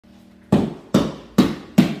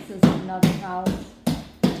is another house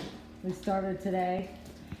we started today.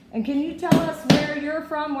 And can you tell us where you're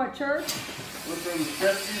from, what church? We're from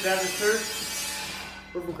Crestview Baptist Church.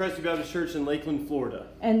 We're from Crestview Baptist Church in Lakeland, Florida.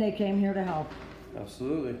 And they came here to help.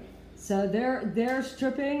 Absolutely. So they're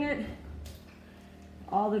stripping it,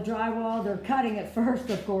 all the drywall. They're cutting it first,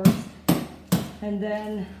 of course, and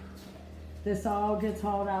then this all gets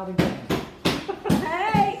hauled out again.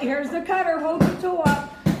 Hey, here's the cutter. Hold your tool up.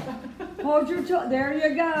 Hold your tool. There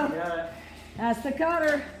you go. Got it. That's the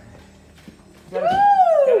cutter.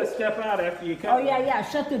 Gotta step out after you cut. Oh yeah.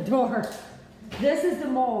 Shut the door. This is the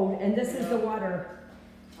mold, and this is the water.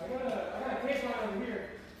 I got a tape line over here.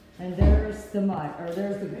 And there's the mud, or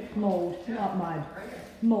there's the mold, not mud,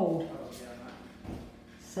 mold.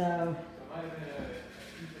 So,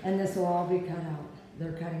 and this will all be cut out.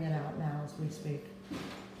 They're cutting it out now as we speak.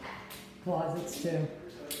 Closets too.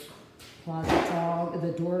 Closets all,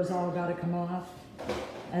 the doors all got to come off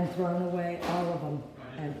and thrown away, all of them.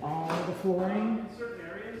 And all the flooring.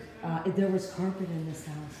 There was carpet in this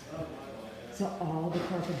house. So all the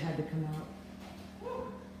carpet had to come out.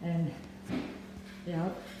 And, yeah.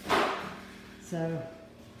 So,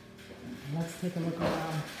 let's take a look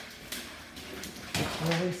around. It's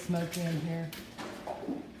really smoky in here.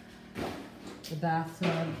 The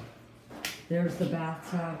bathtub. There's the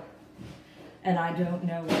bathtub. And I don't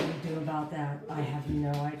know what we do about that. I have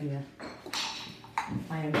no idea.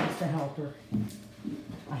 I am just a helper.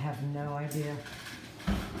 I have no idea.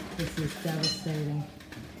 This is devastating,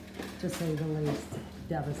 to say the least.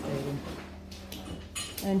 Devastating.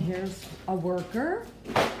 And here's a worker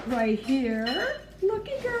right here.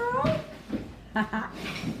 Looky, girl.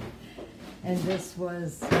 And this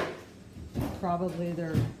was probably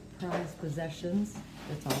their prized possessions.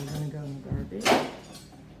 It's all gonna go in the garbage.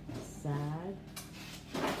 Sad.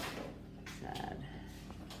 Sad.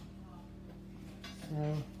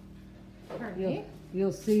 So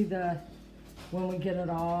you'll see when we get it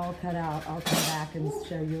all cut out, I'll come back and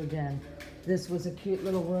show you again. This was a cute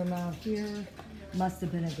little room out here. Must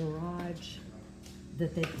have been a garage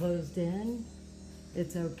that they closed in.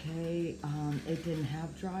 It's okay. It didn't have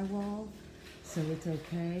drywall, so it's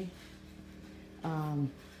okay.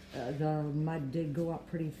 The mud did go up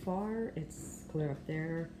pretty far. It's clear up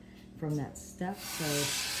there from that step, so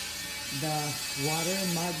the water,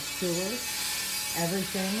 mud, sewer,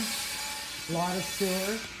 everything, a lot of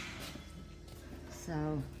sewer.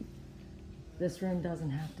 So this room doesn't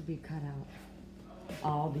have to be cut out.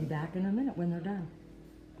 I'll be back in a minute when they're done.